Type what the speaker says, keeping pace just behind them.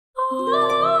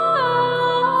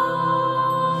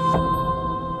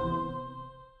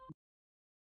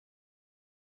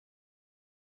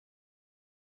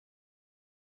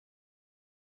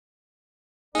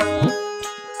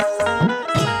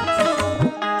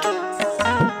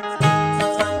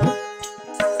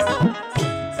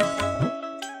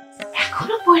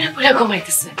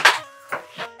ঘুমাইতেছে।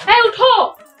 এই উঠো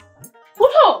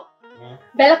উঠো,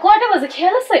 বেলা কয়টা বাজে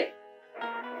খেয়াল আছে?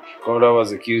 কয়টা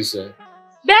বাজে? কি হয়েছে?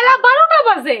 বেলা 12টা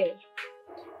বাজে।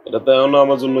 এটা তো এখন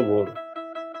আমার জন্য ভোর।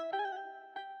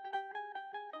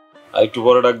 আর একটু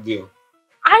পরে ডাক দিও।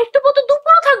 আর একটু পর তো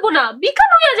দুপুর থাকবো না, বিকাল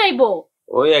হইয়া যাইবো।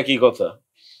 ওই একই কথা,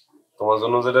 তোমার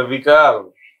জন্য যেটা বিকাল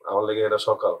আমার লাগে এটা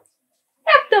সকাল।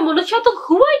 একটা মনুষ্য তো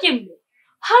ঘুমায় কেমনে?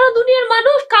 সারা দুনিয়ার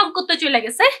মানুষ কাম করতে চলে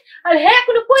গেছে আর হ্যাঁ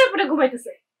এখনো পড়ে পড়ে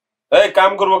ঘুমাইতেছে। এই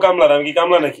কাম করবো কামলার, আমি কি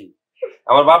কামলা নাকি?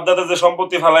 আমার বাপ দাদা যে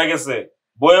সম্পত্তি ফালাই গেছে,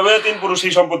 বয়ে বয়ে 3 পুরুষ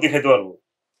এই সম্পত্তি খাইতে পারবো।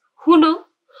 শুনো,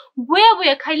 বয়া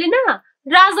বয়া খাইলে না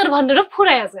রাজার ভান্ডারও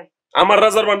ফুরাইয়া যায়। আমার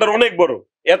রাজার ভান্ডার অনেক বড়,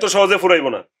 এত সহজে ফুরাইবো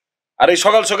না। আর এই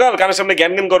সকাল সকাল কানের সামনে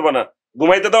জ্ঞান জ্ঞান করবা না,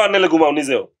 ঘুমাইতে দাও আর নাহলে ঘুমাও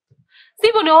নিজেও।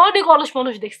 জীবনে অনেক অলস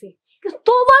মানুষ দেখছি, কিন্তু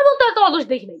তোমার মতো এত অলস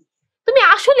দেখি নাই। তুমি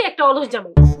আসলে একটা অলস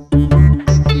জামাই।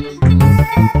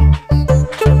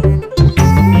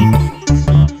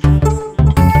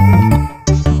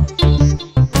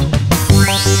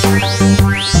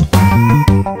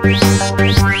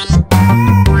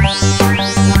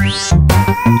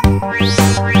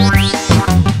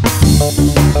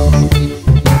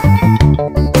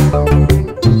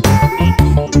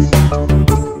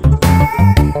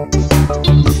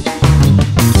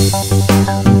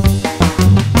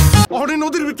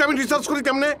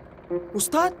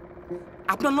 উস্তাদ,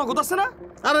 আপনার নগদ আছে না?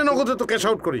 আরে নগদে তো ক্যাশ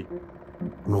আউট করি,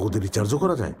 নগদে রিচার্জও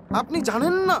করা যায়। আপনি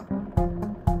জানেন না?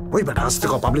 ওই বেটা আস্তে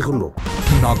কও, পাবলিক শুনবো।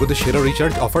 নগদে সেরা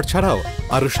রিচার্জ অফার ছাড়াও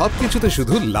আরো সবকিছুতে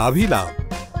শুধু লাভই লাভ।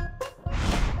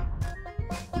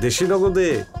 দেশি নগদে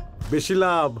বেশি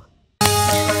লাভ।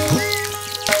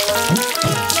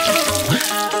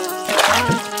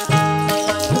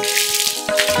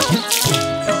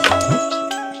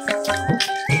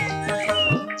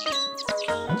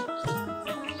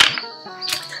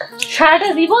 সারাটা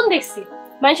জীবন দেখছি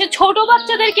মানুষের ছোট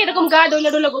বাচ্চাদেরকে এরকম গা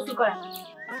ডইলা ডইলা গোসল করে।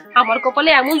 আমার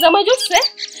কপালে এমন জামাই জুটছে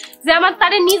যে আমার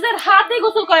তারে নিজের হাতে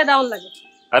গোসল করে দেওয়ার লাগে।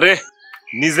 আরে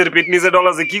নিজের পেট নিজে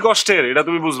ডলা যে কি কষ্টের, এটা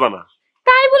তুমি বুঝবা না।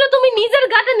 তাই বলে তুমি নিজের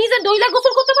গাতে নিজে ডইলা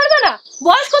গোসল করতে পারবে না?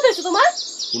 বয়স কত হয়েছে তোমার?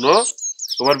 শুনো,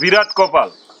 তোমার বিরাট কপাল,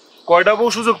 কয়টা বউ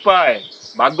সুযোগ পায়,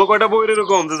 ভাগ্য কয়টা বউ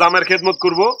এরকম যে জামাইয়ের খেদমত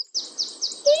করবো।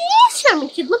 স্বামীর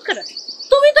খেদমত করে?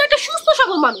 তুমি তো একটা সুস্থ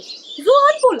সবল মানুষ,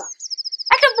 জোয়ান পোলা।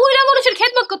 একটা বুইড়া মানুষের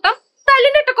খেদমত করতাম তাইলে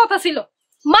না একটা কথা ছিল।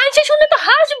 মানুষে শুনলে তো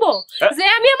হাসবো যে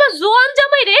আমি আমার জোয়ান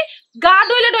জামাইরে গা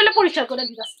ডইলা ডইলা পরিষ্কার করে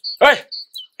দিতাছি।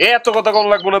 এই এত কথা কম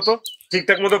লাগবো না তো,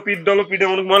 ঠিকঠাক মতো পিঠ ডলো, পিঠে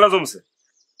মনে ময়লা জমছে।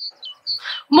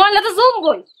 ময়লা তো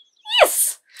জমবই। ইস,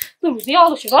 তুমি যে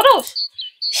অলসের অলস।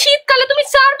 শীতকালে তুমি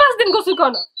 4-5 দিন গোসল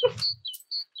করো না।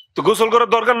 তো গোসল করার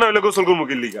দরকার না হলে গোসল করবো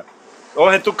কি লিগা?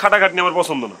 অহেতুক খাটাখাটনি আমার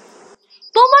পছন্দ না।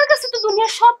 তোমার কাছে তো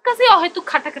দুনিয়ার সব কাজে অহেতুক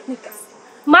খাটাখাটনির কাজ।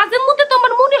 মাঝে মধ্যে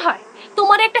তোমার মনে হয়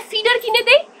তোমার একটা ফিডার কিনে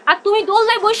দেই আর তুমি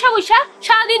দোলনায় বৈশা বৈশা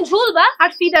সারাদিন ঝুলবা আর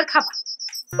ফিডার খাবা।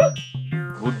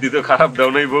 বুদ্ধি তো খারাপ দাও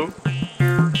নাই বউ।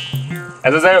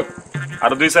 আচ্ছা যাই হোক,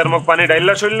 আরো 2-4 মগ পানি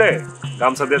ডাইলা শরীরে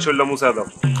গামছা দিয়ে শরীরটা মুছা দাও।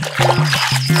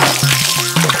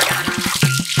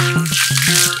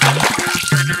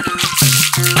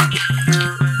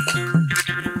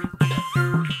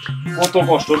 কত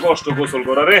কষ্ট কষ্ট গোসল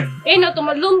করা রে। এই নাও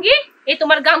তোমার লুঙ্গি, এই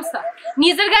তোমার গামছা,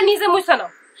 নিজের গা নিজে মুছা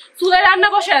নাও। চুলায় রান্না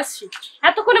বসে আসছি,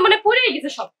 এতক্ষণে মানে পড়ে গেছে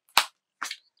সব।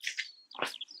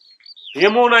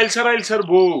 এমন আইলসার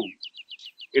বউ,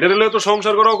 এটা হলে তো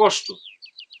সংসার করাও কষ্ট।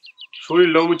 শরীর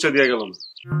লও মুচ্ছা দিয়া গেল না।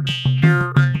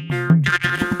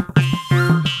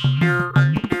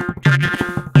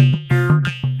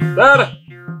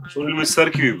 শরীর মুচ্ছার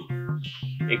কি হইব?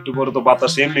 একটু পরে তো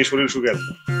বাতাস এমনি শরীর শুকিয়ে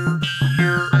আসবে।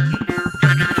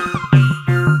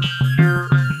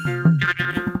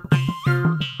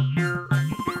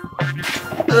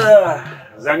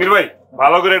 জাহাঙ্গীর ভাই,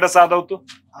 ভালো করে একটা চা দাও তো।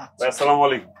 আসসালামু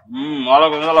আলাইকুম।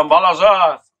 ওয়ালাইকুম আসসালাম। ভালো আছো?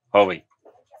 হ্যাঁ ভাই।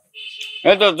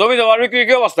 এই তো জমি জমার বিক্রি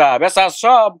কি অবস্থা? বেচা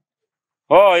সব?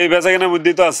 এই বেচা কেনার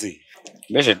মধ্যেই তো আছি।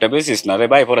 বেশিটা বেশিস না রে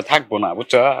ভাই, পরে থাকবো না,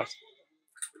 বুঝছো?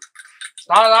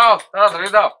 দাও তাড়াতাড়ি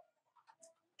দাও,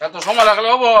 এত সময় লাগলে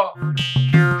হবো?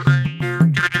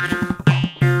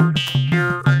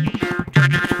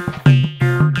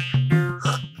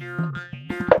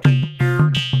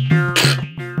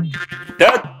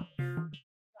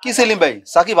 কি সেলিম ভাই,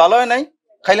 চা কি ভালো হয় নাই?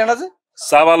 খাইলে না যে?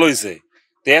 চা ভালো হয়েছে,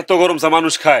 এত গরম চা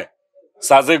মানুষ খায়?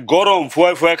 চা যে গরম,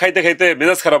 ফুয়ায় ফুয়ায় খাইতে খাইতে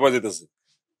মেজাজ খারাপ হয়ে যেতেছে।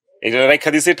 এটা রেখা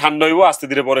দিছি, ঠান্ডা হইব, আস্তে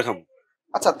ধীরে পরে খাম।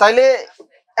 আচ্ছা তাইলে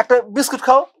একটা বিস্কুট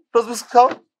খাও, টোস্ট বিস্কুট খাও।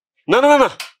 না না না,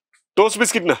 টোস্ট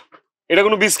বিস্কিট না, এটা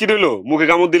কোনো বিস্কিট হইলো? মুখে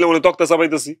কামড় দিলে মনে তক্তা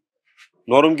চাপাইতেছি।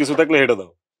 নরম কিছু থাকলে হেঁটে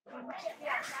দাও।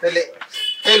 তাইলে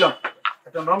এই লো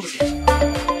একটা নরম বিস্কুট।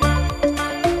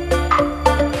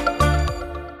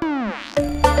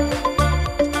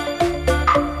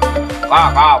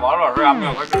 ভালো আছে আমি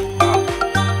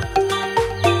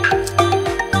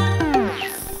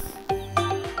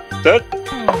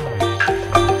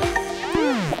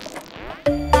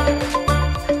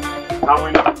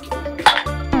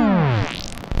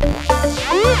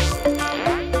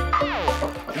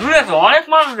অনেক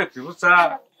মানুষ দেখছি বুঝছা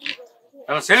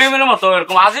সেলিমের মতো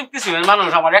এরকম আজিব কিছু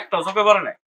মানুষ আমার একটাও চোখে পড়ে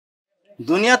নাই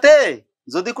দুনিয়াতে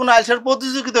যদি কোনো আইলসের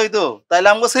প্রতিযোগিতা হইতো তাহলে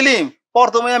আমগো সেলিম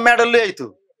প্রথমে মেডেল লই আইতো।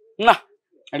 না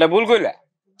এটা ভুল কইলা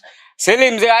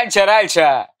সেলিম যে আইলছা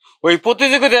ওই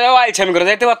প্রতিযোগিতাও আইলছামি করে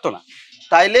যাইতে পারতো না।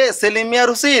 তাইলে সেলিম মিয়ার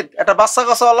উচিত একটা বাচ্চা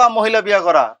কাচ্চাওয়ালা মহিলা বিয়া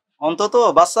করা, অন্তত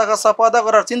বাচ্চা কাচ্চা পয়দা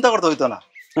করার চিন্তা করতে হইতো না।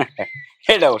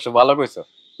 এটা অবশ্য ভালো কইছো।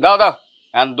 দাও দাও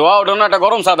দোয়া ওঠো না, একটা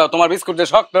গরম চা দাও, তোমার বিস্কুট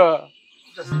দিয়ে শক্ত।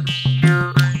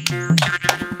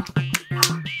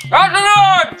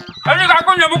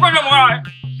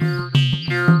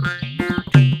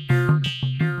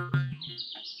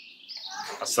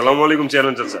 আসসালামু আলাইকুম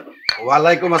চেয়ারম্যান চাচা।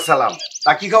 ওয়ালাইকুম আসসালাম।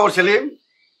 তা কি খবর সেলিম?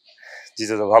 জি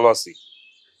চাচা ভালো আছি।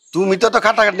 তুমি তো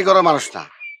খাটাখাটনি করার মানুষ না,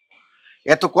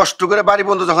 এত কষ্ট করে বাড়ি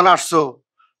বন্ধু যখন আসছো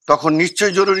তখন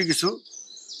নিশ্চয়ই জরুরি কিছু।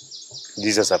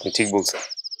 জি চাচা আপনি ঠিক বলছেন।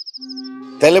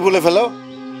 তাইলে বলে ফেলো।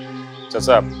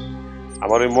 চাচা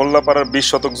আমার ওই মোল্লা পাড়ার 20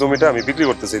 শতক জমিটা আমি বিক্রি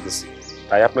করতে চাইতেছি,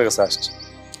 তাই আপনার কাছে আসছি।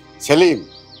 সেলিম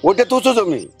ওইটা তো উঁচু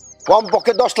জমি, কম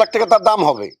পক্ষে 10 লাখ টাকা তার দাম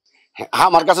হবে।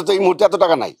 আমার কাছে তো এই মুহূর্তে এত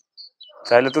টাকা নাই।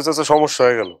 চাইলে তো চাচা সমস্যা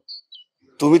হয়ে গেল।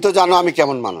 তুমি তো জানো আমি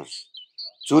কেমন মানুষ,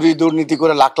 চুরি দুর্নীতি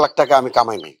করে লাখ লাখ টাকা আমি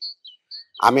কামাই নাই,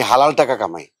 আমি হালাল টাকা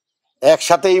কামাই।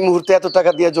 একসাথে এই মুহূর্তে এত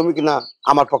টাকা দিয়ে জমি কিনা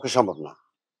আমার পক্ষে সম্ভব না।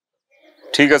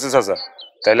 ঠিক আছে চাচা,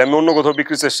 তাইলে আমি অন্য কোথাও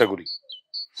বিক্রির চেষ্টা করি।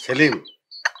 সেলিম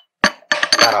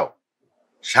দাঁড়াও,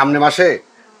 সামনে মাসে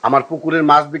আমার পুকুরের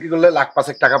মাছ বিক্রি করলে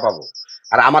 1,05,000 টাকা পাবো,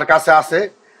 আর আমার কাছে আছে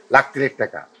 1,03,000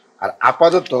 টাকা। আর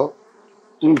আপাতত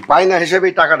তুমি বাইনা হিসেবে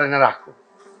এই টাকাটা এনে রাখো,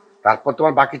 তারপর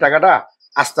তোমার বাকি টাকাটা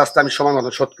আস্তে আস্তে আমি সময় মতো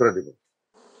শোধ করে দেবো।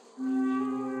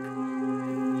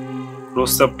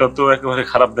 প্রস্তাবটা তো একেবারে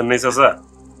খারাপ দেন নাই চাচা,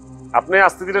 আপনি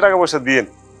আস্তে ধীরে টাকা পয়সা দিয়েন,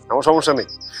 আমার সমস্যা নেই।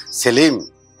 সেলিম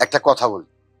একটা কথা বল।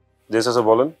 যে চাচা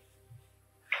বলেন।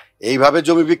 এইভাবে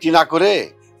জমি বিক্রি না করে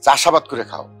চাষাবাদ করে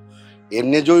খাও।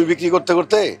 এমনি জমি বিক্রি করতে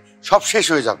করতে সব শেষ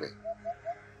হয়ে যাবে।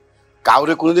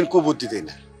 কাউরে কোনোদিন কুবুদ্ধি দেই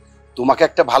না। তোমাকে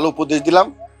একটা ভালো উপদেশ দিলাম,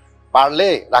 পারলে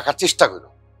রাখার চেষ্টা করো।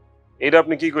 এটা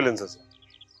আপনি কি কইলেন চাচা?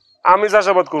 আমি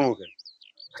চাষাবাদ করবো কেন?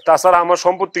 তাছাড়া আমার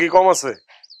সম্পত্তি কি কম আছে?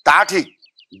 তা ঠিক,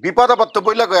 বিপদ আপদ তো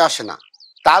বইলা কয়ে আসে না।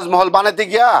 তাজমহল বানাতে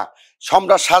গিয়া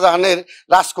সম্রাট শাহজাহানের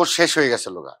রাজকোট শেষ হয়ে গেছে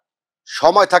লোগা।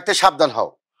 সময় থাকতে সাবধান হও,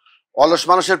 অলস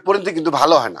মানুষের পরিণতি কিন্তু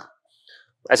ভালো হয় না।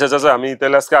 আচ্ছা চাচা আমি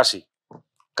তাহলে আজকে আসি,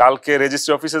 কালকে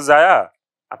রেজিস্ট্রি অফিসে যায়া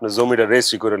আপনি জমিটা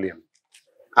রেজিস্ট্রি করে নিন।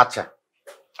 আচ্ছা,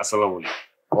 আসসালামু আলাইকুম।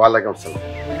 ওয়ালাইকুম আসসালাম।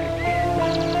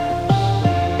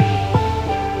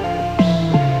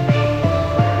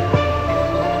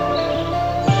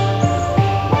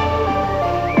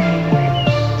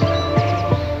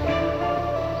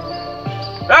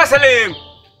 সেলিম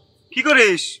কি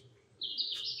করিস?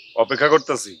 অপেক্ষা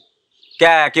করতেছি।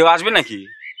 কে কেউ আসবে নাকি?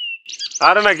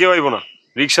 আরে না কেউ আইব না,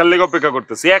 রিক্সার লেগে অপেক্ষা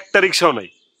করতেছি, একটা রিক্সাও নাই।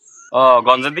 ও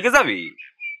গঞ্জের দিকে যাবি?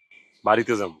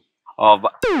 বাড়িতে যাবো। ও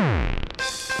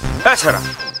ছাড়া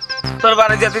তোর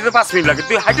বাড়ি যেতে 5 মিনিট লাগে,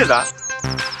 তুই হাইটে যা।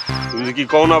 তুমি যে কি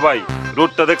কও না ভাই,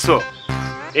 রোডটা দেখছো?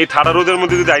 এই ঠাড়া রোদের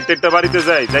মধ্যে যদি হাইটে একটা বাড়িতে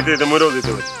যাই, যাইতে যেতে মরেও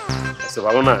যেতে পারি। আচ্ছা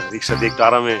ভালো না, রিক্সা দিয়ে একটু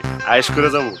আরামে আয়েশ করে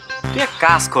যাবো। তুই এক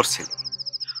কাজ করছিলি,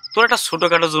 তোর একটা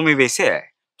ছোটখাটো জমি বেচে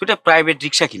তুই একটা প্রাইভেট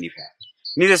রিক্সা কিনি ফেল,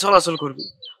 নিজে চলাচল করবি,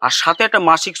 আর সাথে একটা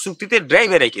মাসিক চুক্তিতে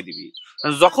ড্রাইভার রেখে দিবি।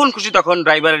 যখন খুশি তখন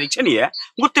ড্রাইভারের রিক্সা নিয়ে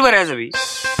ঘুরতে বেড়ে যাবি।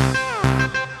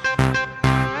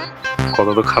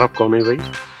 কথা তো খারাপ কম নেই ভাই,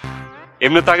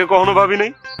 এমনি তাকে কখনো ভাবি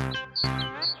নাই।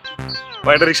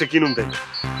 একটা রিক্সা কিনুন, তাই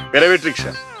প্রাইভেট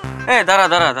রিক্সা। দাঁড়া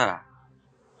দাঁড়া দাঁড়া,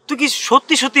 তুই কি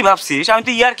সত্যি সত্যি ভাবছিস আমি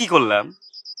তো ইয়ার কি করলাম?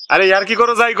 আরে ইয়ার কি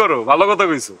করো যাই করো, ভালো কথা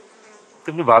কইছো।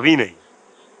 তুমি ভাবি নাই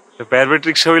প্রাইভেট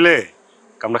রিক্সা হইলে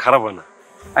কামনা খারাপ হয় না।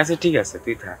 আচ্ছা ঠিক আছে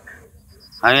তুই থাক,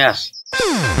 আমি আসি।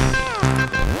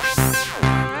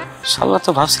 শালা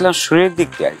তো ভাবছিলাম শরীরের দিক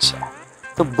দিয়ে আইছে,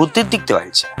 তো বুদ্ধির দিক দিয়ে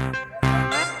আইছে।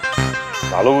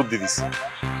 ভালো বুদ্ধি দিছি,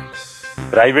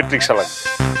 প্রাইভেট রিক্সা লাগবে।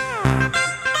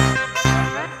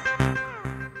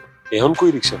 এখন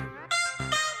কই রিক্সা?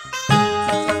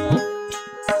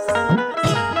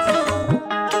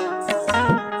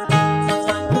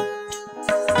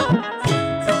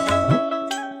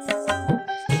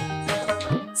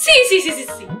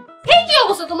 কি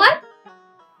অবস্থা তোমার?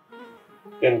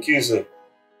 কি হয়েছে?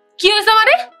 কি হয়েছে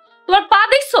মানে? তোমার পা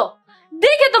দেখছো?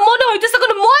 দেখে তো মনে হইতেছে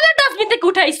কোন ময়লা ডাস্টবিন থেকে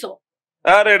উঠাইছো।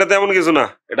 আরে এটা তেমন কিছু না,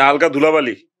 এটা হালকা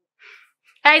ধুলাবালি।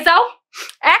 এই যাও,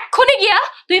 এক্ষুনি গিয়া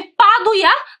তুমি পা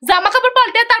ধুইয়া জামা কাপড়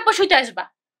পাল্টে তারপর শুইতে আসবা।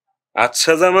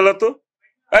 আচ্ছা ঝামেলা তো।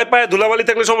 এই পায়ে ধুলাবালি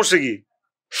থাকলে সমস্যা কি?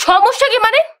 সমস্যা কি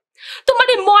মানে? তোমার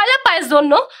এই ময়লা পায়ের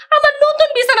জন্য আমার নতুন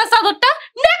বিছানা চাদরটা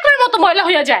নেকড়ের মতো ময়লা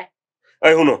হয়ে যায়।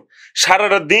 এই শুনো,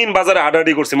 সারাটা দিন বাজারে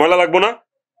হাঁটাহাঁটি করছি, ময়লা লাগবো না?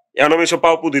 এখন আমি এসব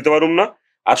পাও পু দিতে পারুম না।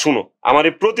 আর শুনো, আমার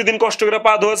এই প্রতিদিন কষ্ট করে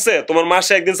পা ধোয়াচ্ছে, তোমার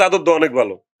মাসে একদিন চাদর দেওয়া অনেক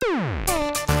ভালো।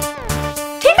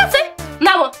 ঠিক আছে,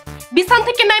 নামো। বিছানা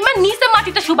থেকে নাইমা নিচে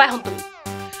মাটিটা শুবাই হন তুমি।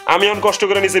 আমি এখন কষ্ট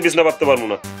করে নিচে বিছনা পাততে পারবো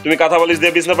না। তুমি কাঁথা বালিশ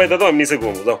দিয়ে বিছনা পাইতে দাও, আমি নিচে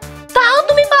ঘুমাবো। যাও। তাও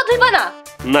তুমি পা ধুইবা না?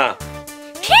 না।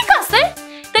 ঠিক আছে,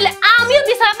 তাহলে আমিও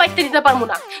বিছানা পাইতে দিতে পারবো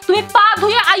না। তুমি পা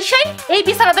ধুয়ে আইসাই এই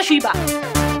বিছানাতে শুইবা।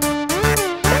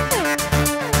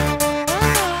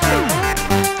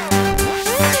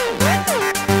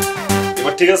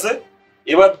 এবার ঠিক আছে,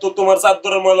 এবার তো তোমার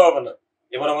চাদরের ময়লা হবে না।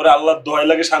 এবার আমার আল্লাহর দোহাই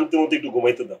লাগে শান্তি মতো একটু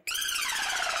ঘুমাইতে দাও।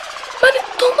 মানে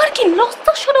তোমার কি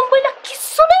লজ্জা শরম বইলা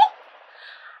কিচ্ছু নেই?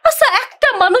 আচ্ছা, একটা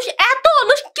মানুষ এত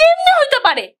অলস কেমনে হইতে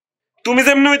পারে? তুমি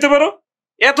যেমনি হইতে পারো,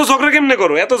 এত ঝগড়া কেমনে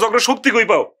করো? এত ঝগড়া শক্তি কই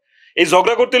পাও? এই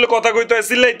ঝগড়া করতে হলে কথা কইতে হয়,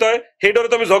 চিল্লাইতে হয়। সেই ডরে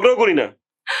তো আমি ঝগড়াও করি না।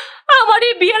 আমার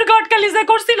এই বিয়ের গটকালি যে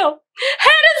করছিল,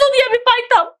 হ্যাঁ রে, যদি আমি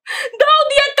পাইতাম দাও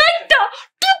দিয়া কাটটা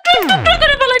টুকরো টুকরো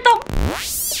করে ফেলাইতাম।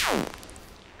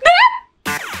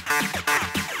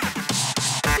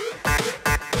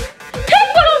 ঠিক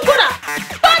বলুন গোনা,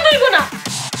 পা ধুইব না।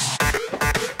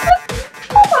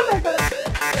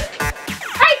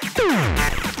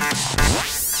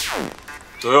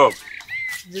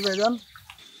 জি ভাইজান।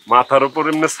 মাথার উপর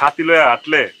এমনি ছাতি লয়ে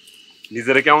হাঁটলে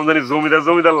নিজের কেমন জানি জমিদার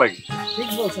জমিদার লাগে। ঠিক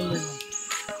বলছেন ভাইজান।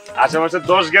 আশেপাশে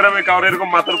 10 গ্রামে কাউরে এরকম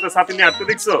মাথার উপরে ছাতি নিয়ে হাঁটতে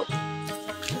দেখছো?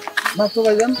 না তো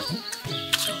ভাইজান।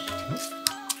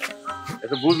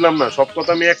 এটা বুঝলাম না, সব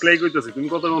কথা আমি একলাই কইতেছি, তুমি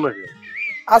কত কোন নাকি?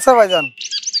 আচ্ছা ভাইজান,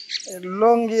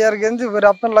 লুঙ্গি আর গেঞ্জি পরে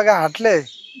আপনার লাগে হাঁটলে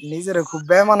নিজের খুব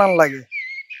বেমানান লাগে।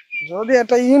 যদি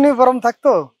একটা ইউনিফর্ম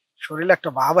থাকতো শরীরে একটা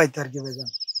ভাব আইতো আর কি ভাইজান।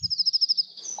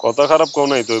 কথা খারাপ কও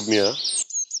নাই তো মিয়া।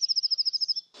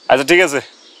 আচ্ছা ঠিক আছে,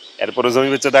 এরপরে জমি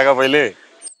বেচে টাকা পাইলে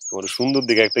তোমার সুন্দর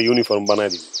দিকে একটা ইউনিফর্ম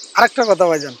বানায় দিই। আরেকটা কথা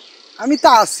ভাইজান, আমি তো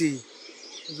আছি,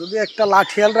 যদি একটা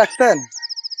লাঠিয়াল রাখতেন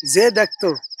যে দেখতো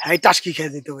হ্যাঁ টাসকি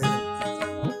খেয়ে দিত ভাইজান।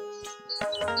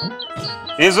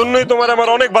 এই জন্যই তোমার আমার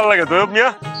অনেক ভালো লাগে তো মিয়া।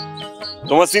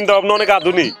 তোমার চিন্তা ভাবনা অনেক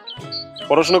আধুনিক।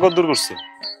 পড়াশোনা কত দূর করছে?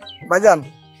 ভাইজান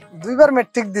 2বার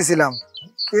ম্যাট্রিক দিছিলাম,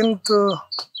 কিন্তু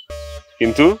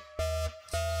কিন্তু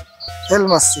ফেল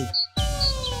মারছি।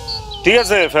 ঠিক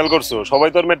আছে, ফেল করছো, সবাই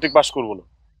তো আর ম্যাট্রিক পাস করবো না।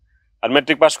 আর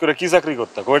ম্যাট্রিক পাস করে কি চাকরি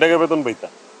করতা? কয় টাকা বেতন পাইতা?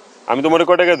 আমি তোমার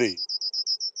কয় টাকা দিই?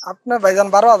 আপনার ভাইজান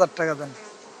 12,000 টাকা দেন।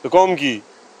 তো কম কি?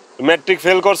 ম্যাট্রিক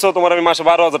ফেল করছো, তোমার আমি মাসে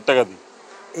 12,000 টাকা দিই।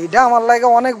 এইটা আমার লাগে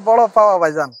অনেক বড় পাওয়া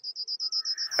ভাইজান।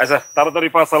 আচ্ছা তাড়াতাড়ি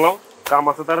পা চালাও, কাম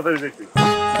আছে, তাড়াতাড়ি দেখি।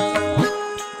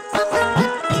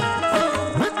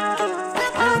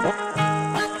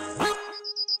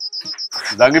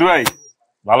 জাহাঙ্গীর ভাই,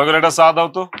 ভালো করে একটা চা দাও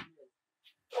তো।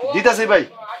 দিতাছি ভাই।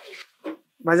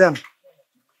 ভাইজান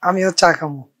আমিও চা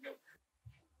খামো।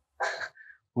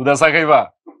 উদা চা খাইবা?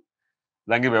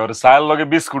 জাহাঙ্গীর ভাই, ওর চায়ের লগে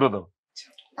বিস্কুটও দাও।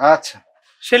 আচ্ছা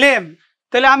সেলিম,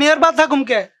 তাহলে আমি আর বাদ থাকুম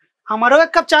কে? আমারও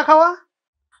 1 কাপ চা খাওয়া।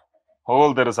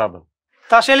 হল তেরে চা দাও।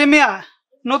 তা সেলিম মিয়া,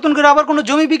 নতুন করে আবার কোনো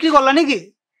জমি বিক্রি করলা নাকি?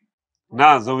 না,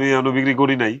 জমি এখনো বিক্রি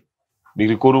করি নাই,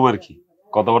 বিক্রি করুম আর কি,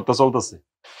 কথাবার্তা চলতেছে।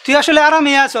 তুই আসলে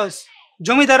আরামে আছস,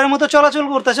 জমিদারের মতো চলাচল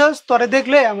করতেছস, তোরে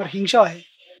দেখলে আমার হিংসা হয়।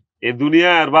 এই দুনিয়া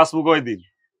আর বাঁচবো কয়দিন?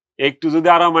 একটু যদি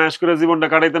আরাম আয়েশ করে জীবনটা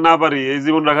কাটাইতে না পারি, এই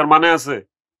জীবন রাখার মানে আছে?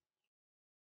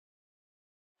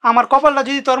 আমার কপালটা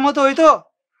যদি তোর মতো হইতো,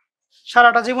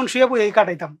 সারাটা জীবন শুয়ে বই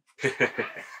কাটাইতাম।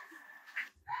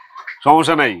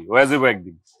 সমস্যা নাই, হয়ে যাবো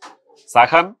একদিন। চা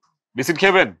খান, বিস্কিট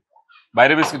খেবেন?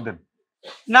 বাইরে বিস্কিট দেন।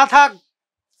 না থাক,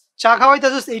 চা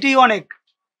খাওয়াইতেছস এইটাই অনেক।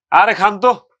 আরে খান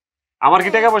তো, আমার কি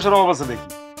টাকা পয়সার অভাব আছে নাকি?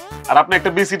 আর আপনি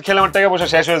একটা বিস্কিট খেলে আমার টাকা পয়সা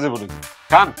শেষ হয়ে যাবে নাকি?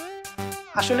 খান।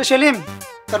 আসলে সেলিম,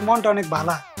 তোর মনটা অনেক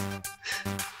ভালো।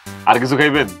 আর কিছু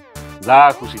খাইবেন? যা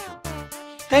খুশি খান।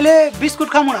 তাইলে বিস্কুট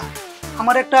খামো না,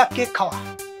 আমার একটা কেক খাওয়া।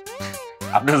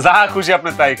 আপনি যা খুশি আপনি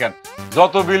তাই খান,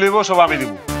 যত বিল হইব সব আমি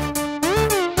দিব।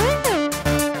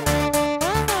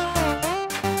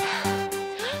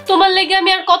 তোমার লেগে আমি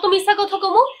আর কত মিথ্যা কথা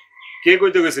কমু? কে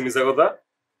কইতে গেছে মিছা কথা?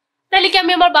 তাইলে কি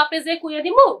আমি আমার বাপে যে কইয়া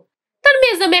দিমু তার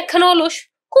মেয়ে জামে একখানা অলস,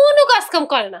 কোনো কাজ কাম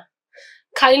করে না,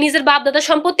 খালি নিজের বাপ দাদা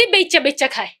সম্পত্তি বেচা বেচা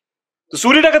খায়। তো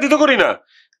চুরি ডাকাতি তো করি না,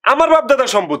 আমার বাপ দাদার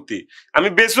সম্পত্তি আমি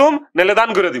বেচুম নাইলে দান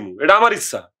করে দিমু, এটা আমার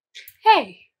ইচ্ছা। হ্যাঁ,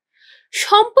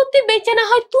 সম্পত্তি বেচে না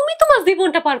হয় তুমি তোমার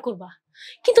জীবনটা পার করবা,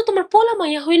 কিন্তু তোমার পোলা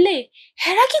মাইয়া হইলে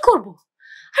হেরা কি করবো?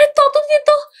 আরে ততদিন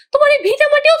তো তোমার এই ভিটা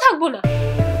মাটিও থাকবো না।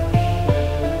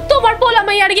 তোমার পোলা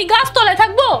মাইয়া আর কি গাছ তলায়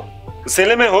থাকবো?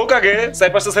 ছেলে মেয়ে হোক আগে,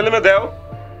 4-5টা ছেলে মেয়ে দেও।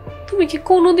 তুমি কি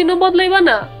কোনোদিনও বদলাইবা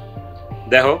না?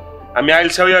 দেখো, আমি আইল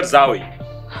ছাই আর যাওই,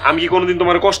 আমি কি কোনোদিন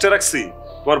তোমার কষ্টে রাখছি?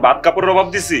 তোমার ভাত কাপড়ের অভাব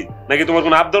দিছি নাকি তোমার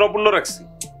কোনো আবদার অপূর্ণ রাখছি?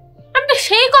 আমি তো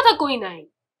সেই কথা কই নাই।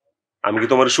 আমি কি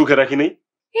তোমার সুখে রাখি নাই?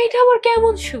 এটা আমার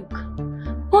কেমন সুখ?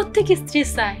 প্রত্যেক স্ত্রী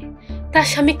চায় তার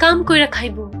স্বামী কাম কইরা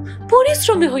খাইব,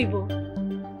 পরিশ্রমী হইব,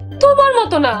 তোমার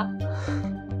মতো না।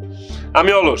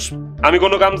 আমি অলস, আমি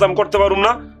কোনো কাম জাম করতে পারুম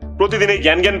না। প্রতিদিন এই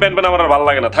জ্ঞান জ্ঞান প্যান প্যান আমার আর ভালো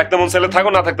লাগে না। থাকতে মন ছেলে থাকো,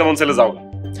 না থাকতে মন ছেলে যাও।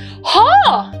 হ,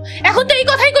 এখন তো এই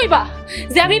কথাই কইবা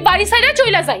যে আমি বাড়ি ছাইরা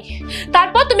চইলা যাই,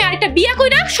 তারপর তুমি আরেকটা বিয়া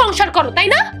কইরা সংসার করো, তাই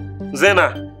না? যে না,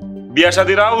 বিয়া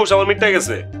শাদির আউস আমার মিটে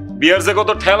গেছে। বিয়ার যে কত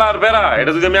ঠেলা আর বেড়া,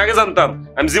 এটা যদি আমি আগে জানতাম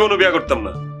আমি জীবনও বিয়া করতাম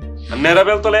না। নেড়া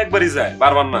বেল তলে একবারই যায়,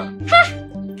 বারবার না।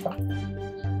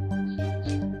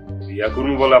 বিয়া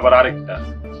করবো বলে আবার আরেকটা।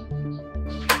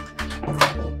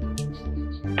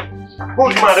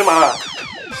 মারে মা,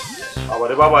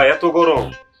 আবারে বাবা এত গরম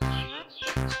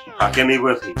থাকে নেই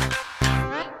বসে।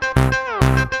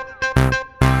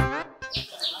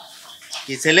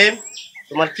 কি সেলিম,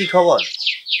 তোমার কি খবর?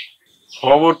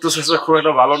 খবর তো শেষে খুব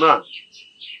একটা ভালো না।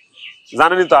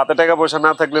 জানেনই তো, হাতে টাকা পয়সা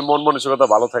না থাকলে মন মানসিকতা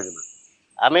ভালো থাকে না।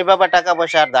 আমি বাবা টাকা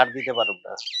পয়সা আর ধার দিতে পারব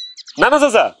না। না না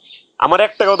চাচা, আমার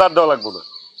 1 টাকাও ধার দেওয়া লাগবে না।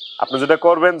 আপনি যেটা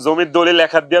করবেন, জমির দলিল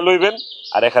 1 হাত দিয়ে লইবেন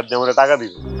আর 1 হাত দিয়ে আমাকে টাকা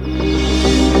দিবেন।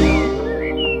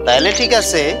 তাহলে ঠিক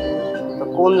আছে, তো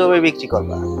কোন জমি বিক্রি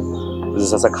করবা?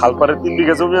 চাচা, খালপাড়ের 3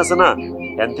 বিঘা জমি আছে না,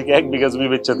 এখান থেকে 1 বিঘা জমি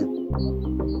বেচা দিন।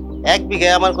 1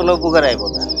 বিঘায় আমার কোনো উপকার আইব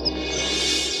না।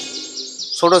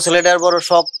 ছোট ছেলেটার বড়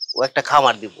সব ও একটা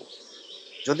খামার দিব।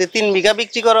 যদি 3 বিঘা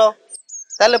বিক্রি করো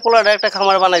তাহলে পোলাটা একটা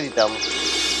খামার বানাই দিতাম।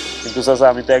 কিন্তু চাচা,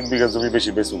 আমি তো 1 বিঘা জমি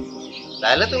বেশি বেচুম।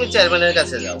 তাহলে তুমি চেয়ারম্যানের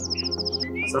কাছে যাও।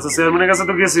 চাচা, চেয়ারম্যানের কাছে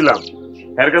তো গেছিলাম।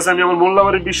 এর কাছে আমি আমার মোল্লা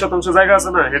বাড়ির 20% জায়গা আছে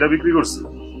না, এটা বিক্রি করছি।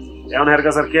 এখন এর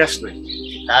কাছে আর ক্যাশ নাই।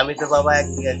 আমি তো বাবা 1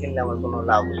 বিঘা কিনলে আমার কোনো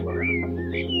লাভ হইব না।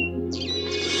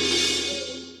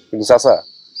 কিন্তু চাচা,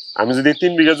 আমি যদি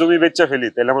 3 বিঘা জমি বেচা ফেলি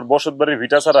তাহলে আমার বসত বাড়ির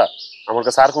ভিটা ছাড়া আমার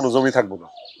কাছে আর কোনো জমি থাকবো না।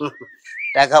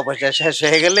 টাকা পয়সা শেষ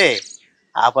হয়ে গেলে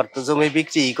আবার তো জমি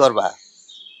বিক্রি করবা,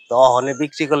 তখন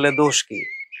বিক্রি করলে দোষ কি?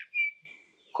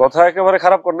 কথা একেবারে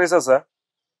খারাপ করনি চাচা,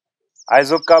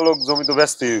 আইজক কালক জমি তো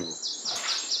ব্যস্ত হইব।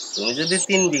 তুমি যদি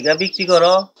 3 বিঘা বিক্রি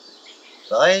করো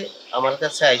তাই আমার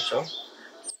কাছে আইসো।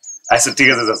 আচ্ছা ঠিক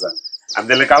আছে চাচা, আমি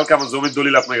তাহলে কালকে আমার জমির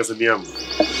দলিল আপনার কাছে নিয়ে আসবো।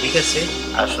 ঠিক আছে,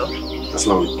 আসো।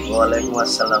 আসসালামু আলাইকুম। ওয়ালাইকুম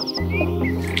আসসালাম।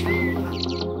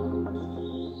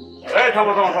 এই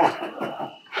থামো থামো থামো,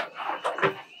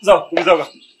 যাও তুমি যাও।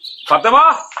 ফাতেমা,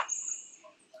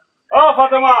 ও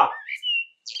ফাতেমা,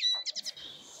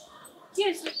 কি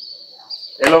হইছে?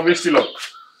 এলো মিষ্টি লোক।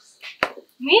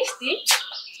 মিষ্টি?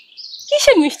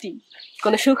 কিসের মিষ্টি?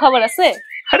 কোনো সুখবর আছে?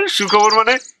 আরে সুখবর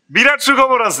মানে বিরাট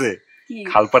সুখবর আছে।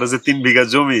 খালপাড়ে যে 3 বিঘা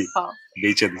জমি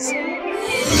বেচে দিছে।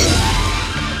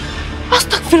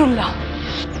 আস্তাগফিরুল্লাহ,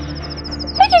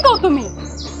 কি কও তুমি?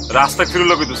 রাস্তা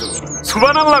ফিরুল্লাহ কইতেছো?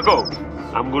 সুবহানাল্লাহ কও।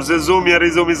 আমগর যে জমি আর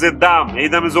এই জমি যে দাম, এই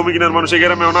দামে জমি কিনার মানুষ এই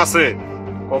গ্রামে এখন আছে।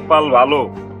 কপাল ভালো,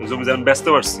 এই জমি যেন বেচতে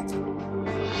পারছি।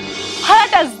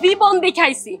 হারাটা জীবন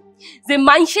দেখাইছি যে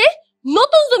মাইসে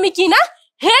নতুন জমি কিনা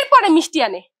হের পরে মিষ্টি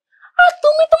আনে, আর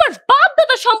তুমি তোমার বাপ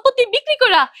দাদার সম্পত্তি বিক্রি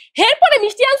করা হের পরে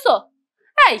মিষ্টি আনছো।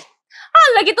 এই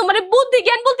আল্লাহ কি তোমার বুদ্ধি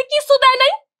জ্ঞান বলতে কিছু দেয়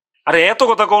নাই? আরে এত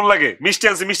কথা কোন লাগে? মিষ্টি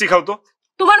আনছি, মিষ্টি খাও তো।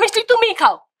 তোমার মিষ্টি তুমিই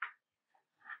খাও।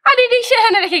 আর এই রিক্সা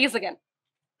হেনে রেখে গেছে কেন?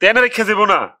 তেনে রেখে দেবো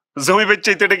না, জমি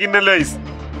বেচে তো এটা কিনে লইস।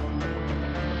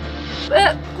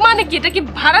 মানে কি, এটা কি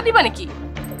ভাড়া দিবা নাকি?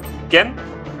 কেন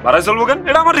ভাড়ায় চলবো কেন?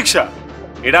 এটা আমার রিক্সা।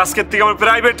 এটা আজকের থেকে আমার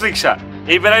প্রাইভেট রিক্সা।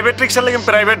 এই প্রাইভেট রিক্সার লাগে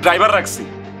প্রাইভেট ড্রাইভার রাখছি,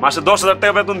 মাসে 10,000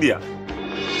 টাকা বেতন দিয়া।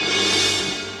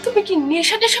 তুমি কি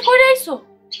নেশা টেশা করে আইছো?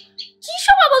 কি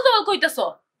সব আবল-তাবল কইতাছো?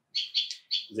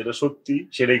 যেটা সত্যি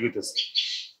সেটাই কইতেছি।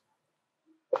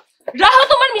 রাখো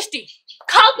তোমার মিষ্টি,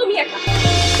 খাও তুমি একা।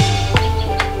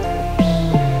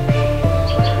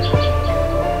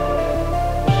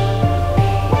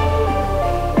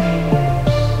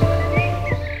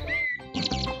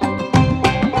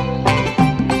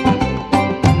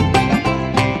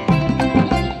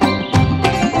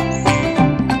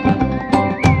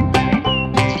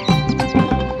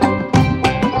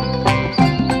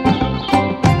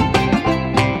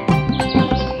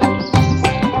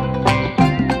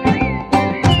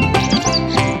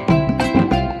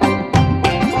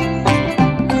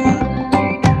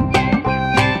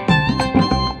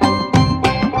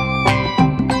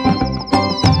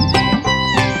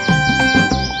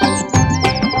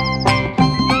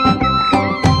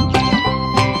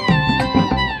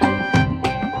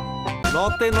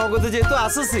 নগদে যেহেতু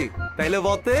আসছি তাইলে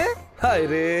বতে হায়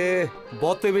রে,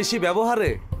 বতে বেশি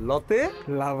ব্যবহারে লতে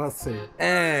লাভ আছে।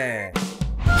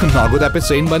 নগদ অ্যাপে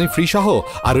চেইন মানি ফ্রি সহ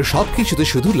আরো সবকিছুতে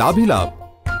শুধু লাভই লাভ।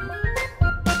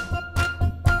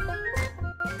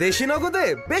 দেশি নগদে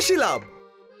বেশি লাভ।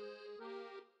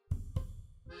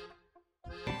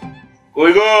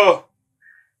 কই গো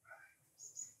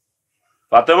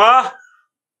ফাতেমা?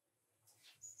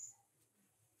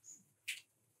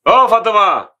 ও ফাতেমা,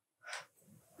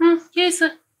 কি হয়েছে?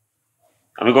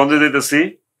 আমি গঞ্জে দিতেছি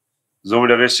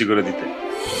জমিটা রেজিস্ট্রি করে দিতে।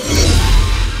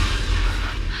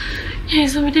 এই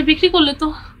জমিটা বিক্রি করলে তো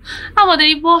আমাদের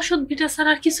এই বসত ভিটা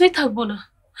ছাড়া আর কিছুই থাকবো না।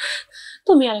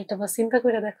 তুমি আরেকটা বার চিন্তা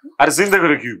করে দেখো। আরে চিন্তা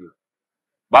করে কি হইব?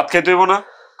 ভাত খাইতে হইব না?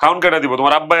 খাউন কেটে দিব,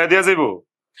 তোমার আব্বা দিয়া যাইব।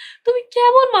 তুমি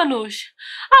কেমন মানুষ?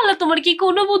 আল্লাহ তোমার কি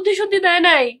কোনো বুদ্ধি শুদ্ধি দেয়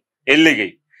নাই?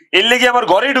 এর লেগে আমার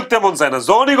ঘরেই ঢুকতে মন চায় না।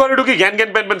 যখনই ঘরে ঢুকি জ্ঞান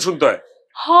জ্ঞান প্যান প্যান শুনতে হয়।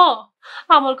 হ,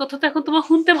 আমার কথা তো এখন তোমার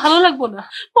শুনতে ভালো লাগবো না,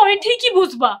 পরে ঠিকই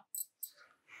বুঝবা।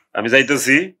 আমি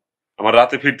যাইতেছি, আমার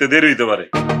রাতে ফিরতে দেরি হইতে পারে।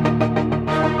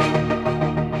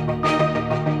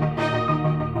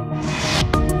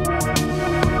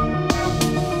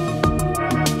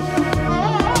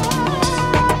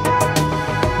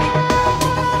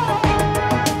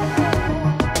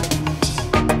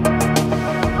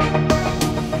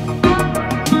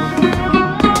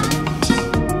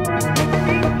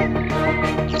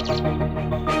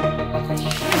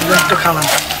 খানা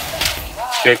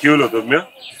কি হলো তুমি?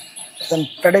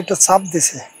 পেটে একটু চাপ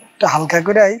দিছে, একটু হালকা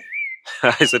করে আই।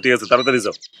 আচ্ছা ঠিক আছে, তাড়াতাড়ি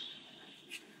যাও।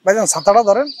 ভাইজান ছাতাটা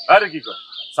ধরেন। আরে কি কর,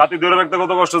 ছাতি ধরে রাখতে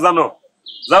কত কষ্ট জানো?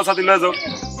 যাও ছাতি লয়ে যাও।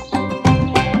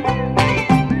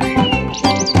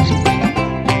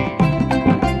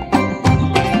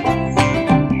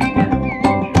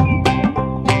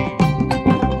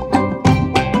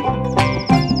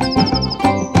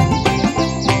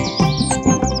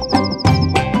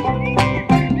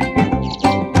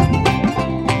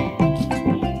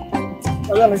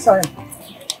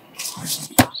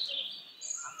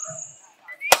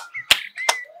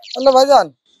 ভাইজান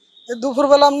এই দুপুর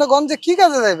বেলা আপনি গঞ্জে কি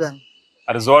কাজে যাইবেন?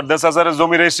 আরে জোর দেশ আসারে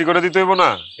জমি রেজিস্ট্রি করে দিতে হইব না,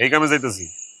 এই কামে যাইতেছি।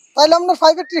 তাইলে আপনার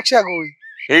প্রাইভেট রিক্সা কই?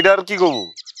 এইটা আর কি কমু,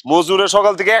 মজুরে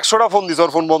সকাল থেকে 100টা ফোন দিছ,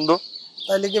 ওর ফোন বন্ধ।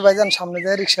 তাইলে কি ভাইজান সামনে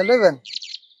যায় রিক্সা লইবেন?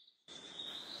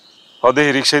 হদে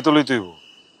রিক্সাই তো লইতে হইব।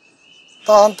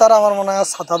 তখন তার আমার মনে হয়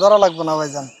ছাতা ধরা লাগবে না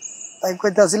ভাইজান। তাই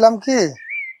কইতাছিলাম কি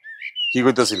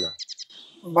কইতাছিলা?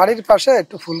 বাড়ির পাশে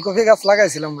একটু ফুলকপি গাছ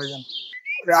লাগাইছিলাম ভাইজান,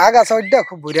 আগাছা ওইটা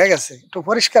খুব ভরিয়া গেছে, একটু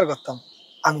পরিষ্কার করতাম।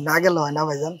 আমি না গেলে হয় না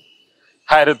ভাইজান?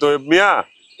 হ্যাঁ রে তো মিয়া,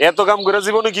 এত কাম করে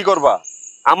জীবনে কি করবা?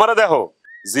 আমারে দেখো,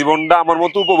 জীবনটা আমার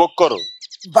মতো উপভোগ করো।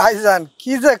 ভাইজান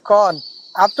কি যে কন,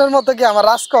 আপনার মতো কি আমার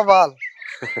রাজকপাল?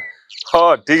 হ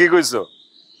ঠিকই কইছো,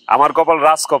 আমার কপাল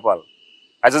রাজকপাল।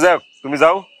 আচ্ছা যাও, তুমি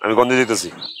যাও, আমি গঞ্জে যেতেছি।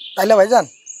 তাইলে ভাইজান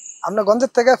আপনার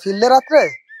গঞ্জের থেকে ফিরলে রাত্রে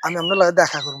আমি আপনার লগে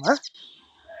দেখা করবো। হ্যাঁ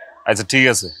আচ্ছা ঠিক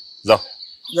আছে, যাও।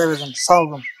 যাই ভাইজান,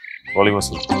 সালাম। ওয়ালাইকুম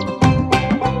আসসালাম।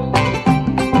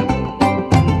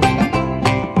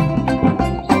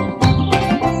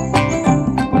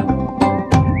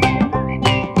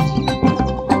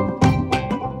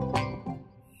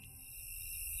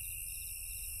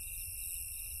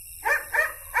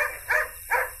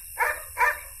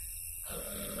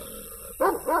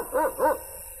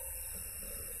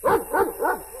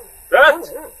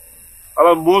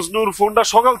 মজনুর ফোনটা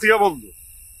সকাল থেকে বন্ধ,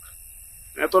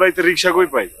 এত রাইতে রিক্সা কই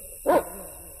পাই?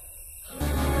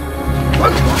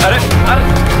 আরে আরে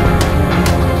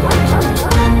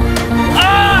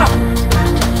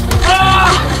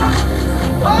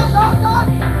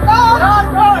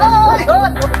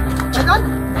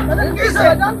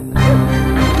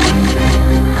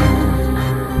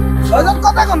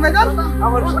কথা কন ভাইজান,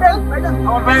 আমার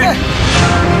ব্যাগ।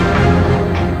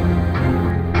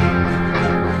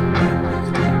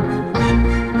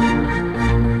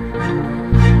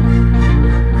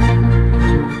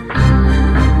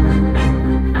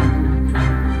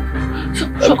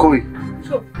 কই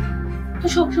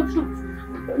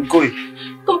কই?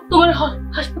 তোমার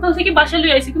হাসপাতাল থেকে বাসায়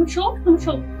লই আইছি, তুমি শো, তুমি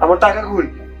শো। আমার টাকা কই?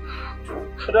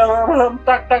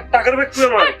 টাকার ব্যাগ কই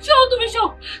আমার? শো, তুমি শো।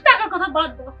 টাকার কথা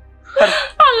বাদ দাও।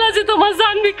 আল্লাহ যে তোমার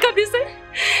জান ভিক্ষা দিছে,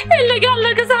 এর লাগি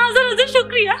আল্লাহর কাছে হাজার হাজার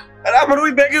শুকরিয়া। আরে আমার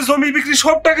ওই ব্যাগে জমি বিক্রি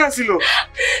সব টাকা ছিল।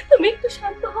 তুমি একটু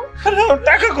শান্ত হও। আরে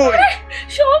টাকা কই?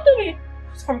 শো তুমি।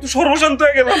 আমি তো সর্বশান্ত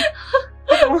হয়ে গেলাম।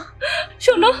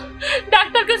 শোনো,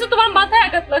 ডাক্তার কাছে তোমার মাথায়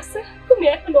আঘাত লাগছে, তুমি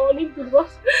এখন অনেক দুর্বল,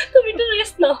 তুমি একটু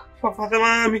রেস্ট নাও।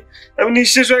 ফাতেমা, আমি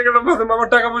নিঃশেষ হয়ে গেলাম। ফাতেমা, আমার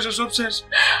টাকা পয়সা সব শেষ।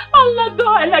 আল্লাহ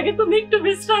দোহাই লাগে, তুমি একটু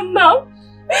বিশ্রাম নাও।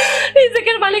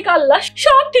 রিজিকের মালিক আল্লাহ,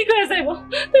 সব ঠিক হয়ে যাইব,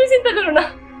 তুমি চিন্তা করো না।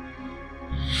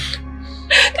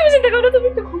 তুমি চিন্তা করো, তুমি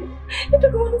একটু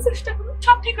ঘুমানোর চেষ্টা করো,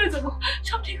 সব ঠিক হয়ে যাবো,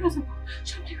 সব ঠিক হয়ে যাবো,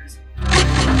 সব ঠিক হয়ে যাবো।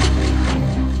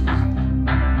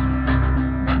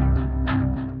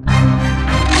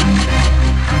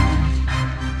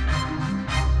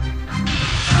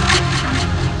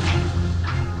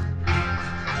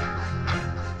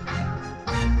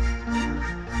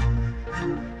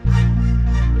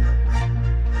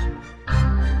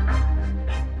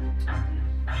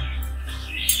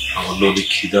 অনেক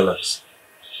খিদা লাগছে।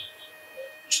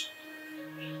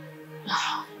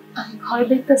 আমি ঘরে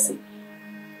দেখতেছি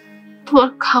তোমার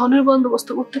খাওয়ানোর বন্দোবস্ত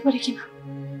করতে পারি কিনা।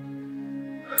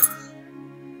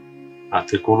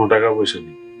 হাতে কোনো টাকা পয়সা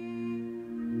নেই,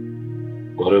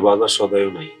 ঘরে বাজার সদাইও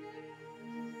নাই।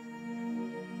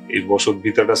 এই বসত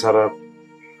ভিটাটা ছাড়া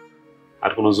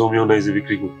আর কোনো জমিও নাই যে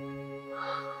বিক্রি করব।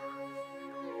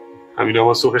 আমি না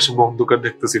আমার চোখের সামনে অন্ধকার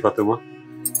দেখতেছি ফাতেমা।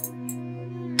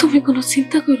 তুমি কোনো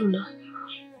চিন্তা করো না,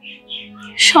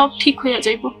 সব ঠিক হইয়া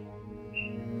যাইব।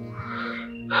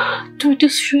 তুমি একটু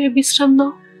শুয়ে বিশ্রাম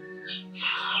নাও,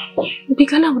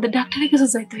 বিকালে আমাদের ডাক্তারের কাছে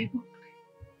যাইতে হইব।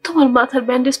 তোমার মাথার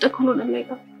ব্যান্ডেজটা খুলনের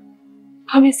লাগা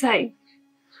আমি চাই,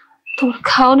 তোমার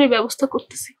খাওয়ানোর ব্যবস্থা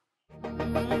করতেছি।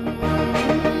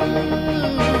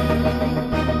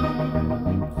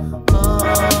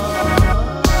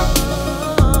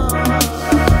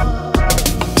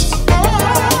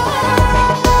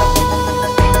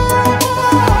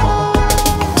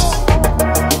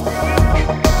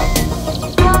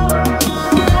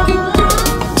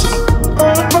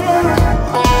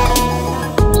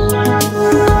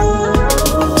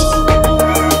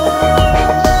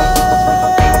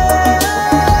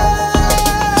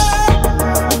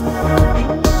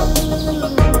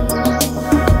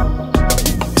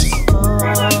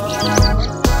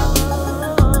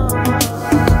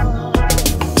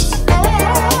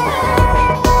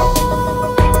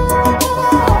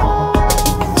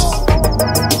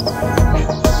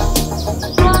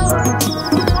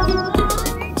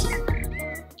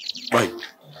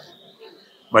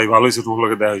 ভাই ভালো হয়েছে তোমার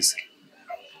লোকে দেওয়া হয়েছে।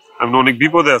 আমি অনেক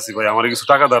বিপদে আছি ভাই, আমার কিছু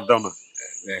টাকা ধার দাও না।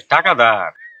 টাকা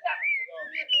ধার?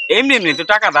 এমনি এমনি তো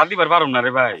টাকা ধার দিবার পারো না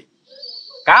রে ভাই।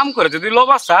 কাম করে যদি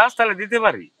লোভা চাস তাহলে দিতে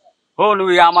পারি। হন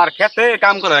ওই আমার খেতে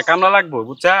কাম করে কামলা লাগবো,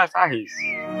 বুঝছাস? আহিস।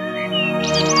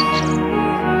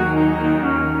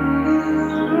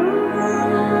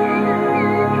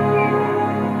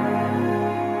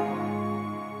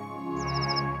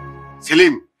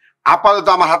 সেলিম, আপাতত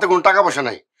আমার হাতে কোনো টাকা পয়সা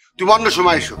নাই, তুমি অন্য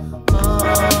সময় এসো।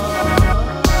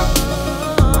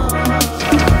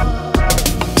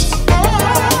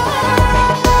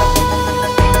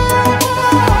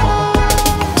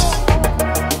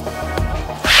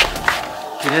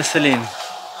 সেলিম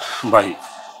ভাই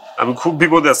আমি খুব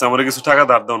বিপদে আছি, আমার কিছু টাকা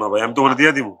ধার দাও না ভাই, আমি তোমার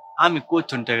দিয়ে দিব। আমি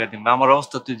কোথন টাকা দিব? আমার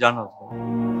অবস্থা তুই জানো।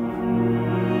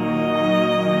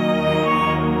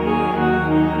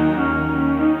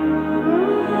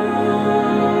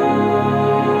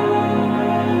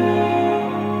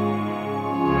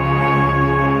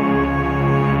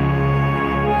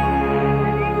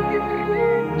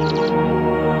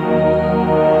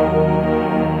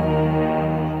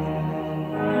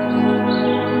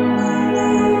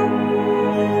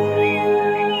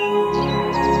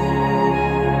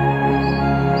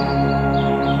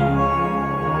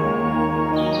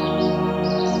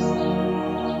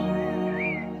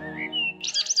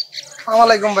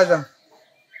 আসসালামাইকুম ভাইজান।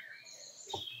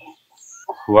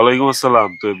 ওয়ালাইকুম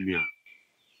আসসালাম। তো মিয়া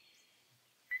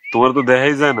তোমার তো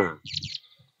দেখাই যায় না,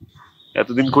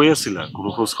 এতদিন কই আছিলা? কোনো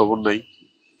খোঁজ খবর নাই।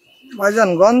 ভাইজান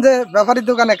গঞ্জে ব্যাপারী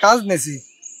দোকানে কাজ নেছি,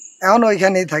 এখন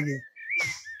ওইখানেই থাকি।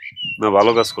 না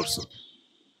ভালো কাজ করছো।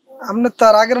 আপনার তো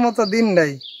আর আগের মতো দিন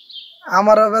নাই,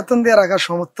 আমার বেতন দিয়ে রাখার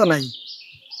সামর্থ্য নাই,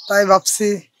 তাই ভাবছি।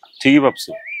 ঠিকই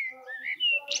ভাবছো,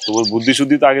 তোমার বুদ্ধি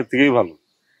শুদ্ধি তো আগের থেকেই ভালো।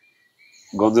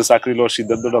 গঞ্জে চাকরি লওয়ার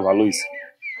সিদ্ধান্তটা ভালো হয়েছে।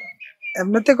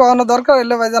 এমনিতে কখনো দরকার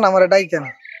হইলে ভাইজান আমার এটাই কেন,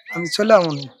 আমি চলে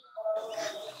আমনি।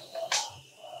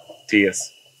 ঠিক আছে,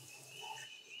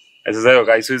 আচ্ছা যাই হোক,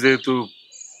 আইসো যেহেতু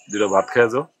দুটা ভাত খেয়ে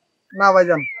যাও। না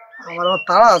ভাইজান, আমার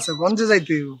তাড়া আছে, গঞ্জে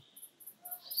যাইতে হইব।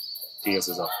 ঠিক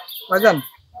আছে যাও ভাইজান।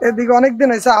 এদিকে অনেকদিন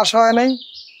হয়েছে আসা হয় নাই,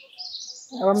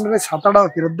 আপনার ছাতাটাও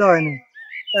ফেরত দেওয়া হয়নি,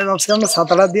 তাই ভাবছি আমরা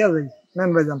ছাতাটা দিয়া যাই।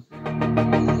 নেন ভাইজান।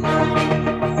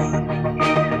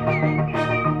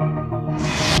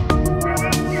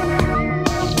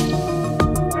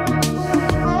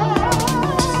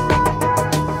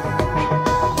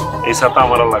 এই ছাতা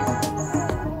আমার লাগবে,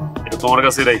 এটা তোমার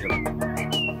কাছে রাখো।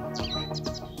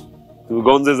 তুমি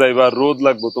গঞ্জে যাইবা, রোদ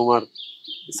লাগবে তোমার,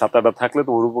 ছাতাটা থাকলে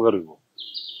তোমার উপকার হইব,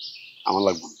 আমার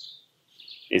লাগবে।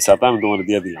 এই ছাতা আমি তোমার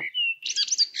দিয়া দিলাম।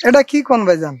 এটা কি কোন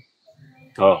ভাইজান?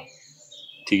 হ্যাঁ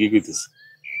ঠিকই কইতেছে,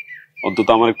 অন্তত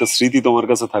আমার একটা স্মৃতি তোমার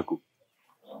কাছে থাকুক।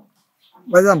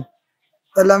 ভাইজান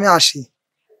তাহলে আমি আসি,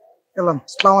 গেলাম।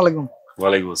 আসসালামু আলাইকুম।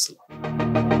 ওয়ালাইকুম আসসালাম।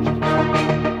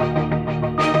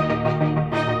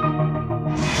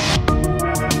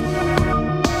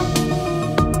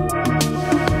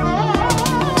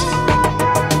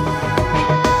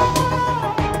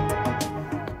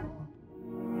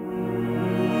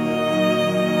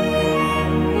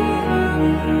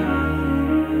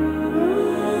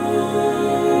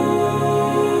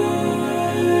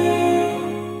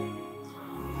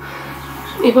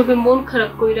 এভাবে মন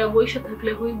খারাপ কইরা বইসা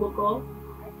থাকলে হইব ক?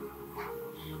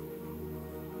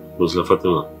 বুঝলা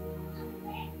ফাতেমা,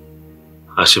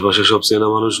 আশেপাশে সব চেনা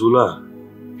মানুষগুলা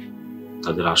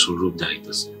তাদের আসল রূপ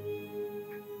দেখাইতেছে।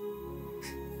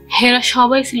 হেরা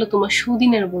সবাই ছিল তোমার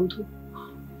সুদিনের বন্ধু,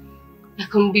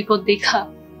 এখন বিপদ দেখা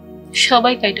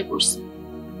সবাই কাইটা পড়ছে।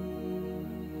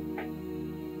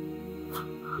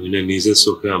 আমি না নিজের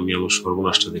চোখে আমি আমার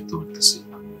সর্বনাশটা দেখতে পারতেছি।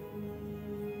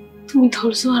 তুমি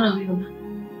ধৈর্য হারা হইও না।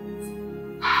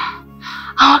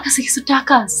 আমার কাছে কিছু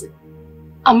টাকা আছে,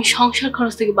 আমি সংসার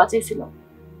খরচ থেকে বাঁচাইছিলাম।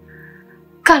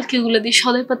 কালকে ওগুলো দিয়ে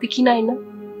সদাই পাতি কিনাই না,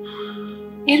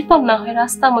 এরপর না হয়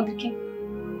রাস্তা আমাদেরকে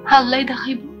আল্লাহ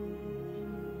দেখাইব।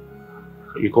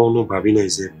 আমি কখনো ভাবি নাই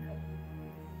যে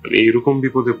আমি এরকম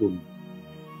বিপদে পড়ব।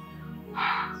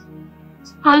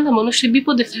 আল্লাহ মানুষের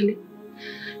বিপদে ফেলে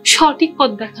সঠিক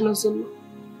পথ দেখানোর জন্য।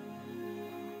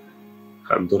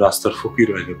 আমি তো রাস্তার ফকির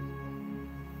হয়ে গেল।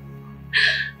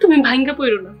 তুমি ভাঙ্গা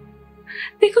পড়ো না,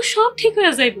 দেখো সব ঠিক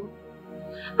হয়ে যাইব।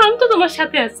 আমি তো তোমার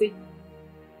সাথে আছি,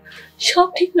 সব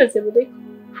ঠিক হয়ে যাবে। দেখো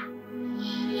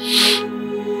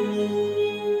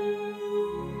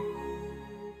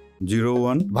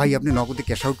ভাই, আপনি নগদে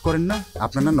ক্যাশ আউট করেন না?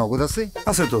 আপনার না নগদ আছে?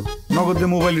 আছে তো, নগদে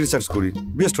মোবাইল রিচার্জ করি,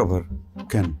 বেস্ট অফার।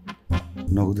 কেন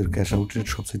নগদের ক্যাশ আউট রেট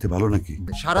সবচেয়ে ভালো নাকি?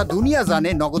 সারা দুনিয়া জানে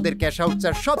নগদের ক্যাশ আউট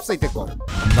চার্জ সবচেয়ে কম।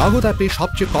 নগদ অ্যাপে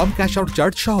সবচেয়ে কম ক্যাশ আউট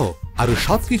চার্জ সহ আরো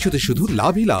সবকিছুতে শুধু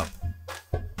লাভই লাভ।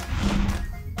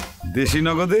 দেশি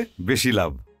নগদে বেশি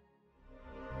লাভ।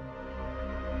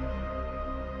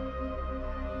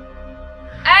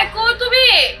 তুমি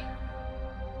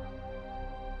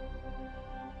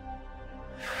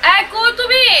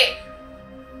তুমি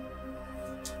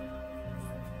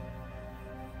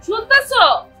শুনতেছো?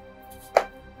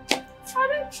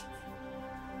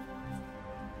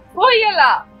 কই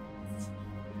গেলা?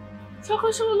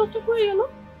 সকাল সকাল লোকটা কই গেল?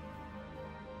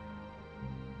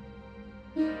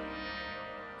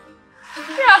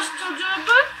 কি আশ্চর্য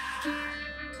ব্যাপার!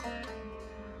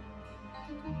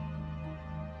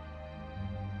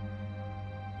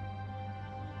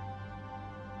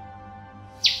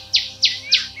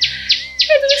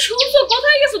 তুমি শুনছো?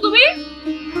 কোথায় গেছো তুমি?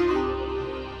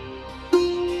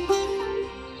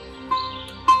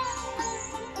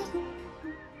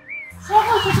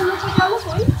 সকাল সকাল লোকটা গেল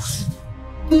কই?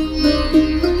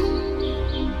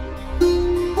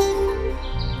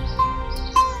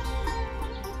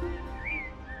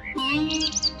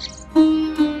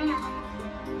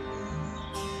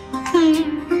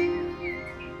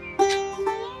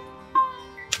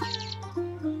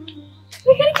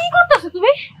 এখানে কি করতেছো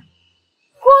তুমি?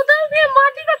 কোদাল দিয়ে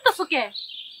মাটি কাটতেছো কে?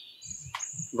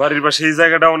 বাড়ির পাশে এই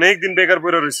জায়গাটা অনেকদিন বেকার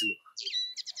পড়ে রয়েছিল,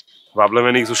 ভাবলাম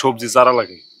এনে কিছু সবজি চারা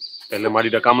লাগে, তাহলে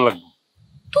মাটিটা কাম লাগবে।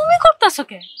 তুমি করতেছো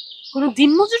কে? কোন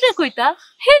দিন মজুরে কইতা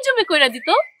হে জমি কইরা দিত।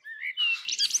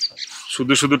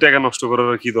 শুধু শুধু টাকা নষ্ট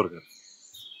করার কি দরকার,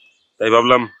 তাই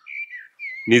ভাবলাম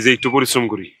নিজে একটু পরিশ্রম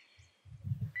করি।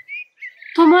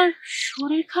 তোমার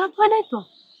শরীর খারাপ হয় নাই তো?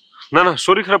 না না,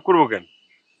 শরীর খারাপ করবো কেন?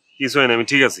 কিছু হয় না, আমি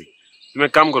ঠিক আছি। তুমি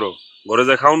এক কাম করো, ঘরে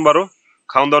যা খাউন বারো,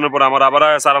 খাউন দাওয়ানোর পর আমার আবার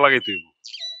চারা লাগাই তুই।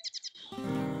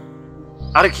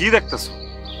 আরে কি দেখতেছো?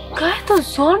 গায়ে তো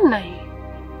জ্বর নাই,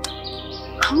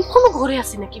 আমি কোনো ঘরে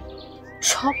আছি নাকি?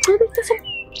 স্বপ্ন দেখতেছি?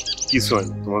 কিছু হয়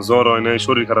না, তোমার জ্বর হয় নাই,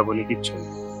 শরীর খারাপ হয়নি, কিচ্ছু হয়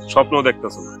না। স্বপ্ন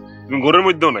দেখতেছো না, তুমি ঘরের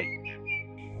মধ্যেও নাই।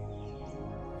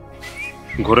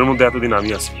 ঘরের মধ্যে এতদিন আমি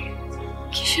আছি।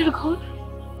 কিসের ঘর?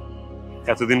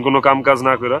 এতদিন কোনো কাম কাজ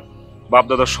না করে বাপ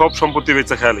দাদা সব সম্পত্তি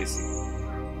বেচে খেয়াল হয়েছি।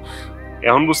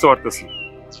 এখন বুঝতে পারতেছি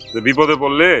যে বিপদে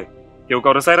পড়লে কেউ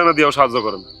কাউরে চাইরা না দিয়েও সাহায্য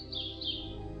করে না।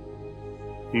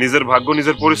 নিজের ভাগ্য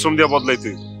নিজের পরিশ্রম দিয়ে বদলাইতে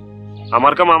হইব।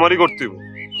 আমার কাম আমারই করতে হইব,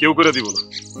 কেউ করে দিব না।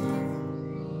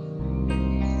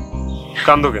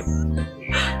 কান্দো কেন?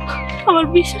 আমার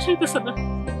বিশ্বাস হইতেছে না।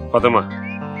 ফাতেমা,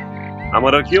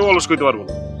 আমার আর কেউ অলস করতে পারবো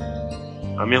না।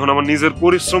 আমি এখন আমার নিজের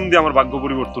পরিশ্রম দিয়ে আমার ভাগ্য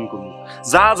পরিবর্তন করবো।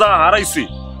 যা যা হারাইছি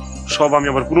সব আমি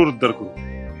আবার পুনরুদ্ধার করব।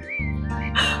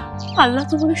 আল্লাহ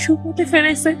তোমার সুপথে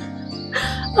ফেরাইছে,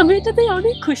 আমি এটাতেই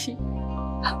অনেক খুশি।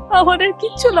 আমার আর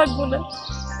কিচ্ছু লাগবে না।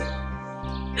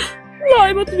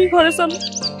 লয়বা তুমি ঘরে চলো,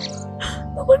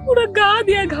 আমার পুরো গা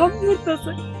দিয়া ঘাম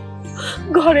ঝরতেছে।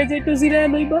 ঘরে যে একটু জিরায়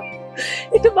লইবা,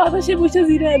 একটু বাতাসে বসে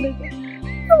জিরায় লইবা,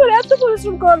 আমার এত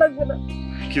পরিশ্রম করা লাগবে না।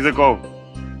 কি যে কও,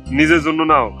 নিজের জন্য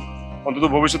নাও, অন্তত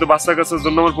ভবিষ্যতে বাচ্চা কাচ্চার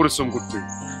জন্য আমার পরিশ্রম করতে হবে,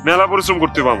 মেলা পরিশ্রম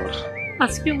করতে হবে আমার।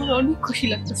 আজকে আমার অনেক খুশি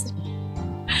লাগতেছে।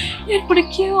 এরপরে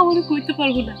কেউ আমার কইতে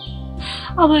পারবো না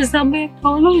আমার জামাই একটা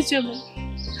অলস জামাই।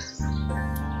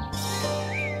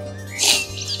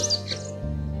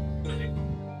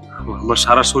 আমার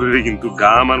সারা শরীরে কিন্তু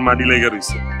গাম আর মাটি লেগে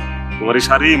রয়েছে, তোমার এই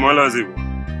শাড়ি ময়লা হয়ে যাবে।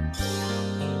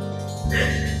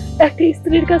 একটা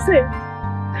স্ত্রীর কাছে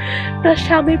তার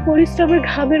স্বামীর পরিশ্রমের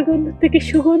ঘামের গন্ধ থেকে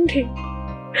সুগন্ধি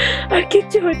আর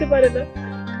কিচ্ছু হইতে পারে না।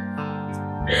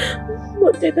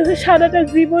 মন চাইতেছে সারাটা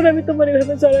জীবন আমি তোমার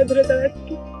এভাবে জড়ায় ধরে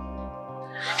দাঁড়াচ্ছি।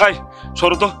 হাই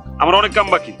সরো তো, আমার অনেক কাম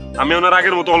বাকি। আমি ওনার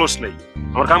আগের মতো অলস নেই,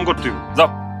 আমার কাম করতে হবে। যাও।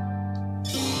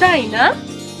 তাই না?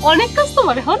 অনেক কাজ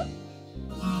তোমার এখন।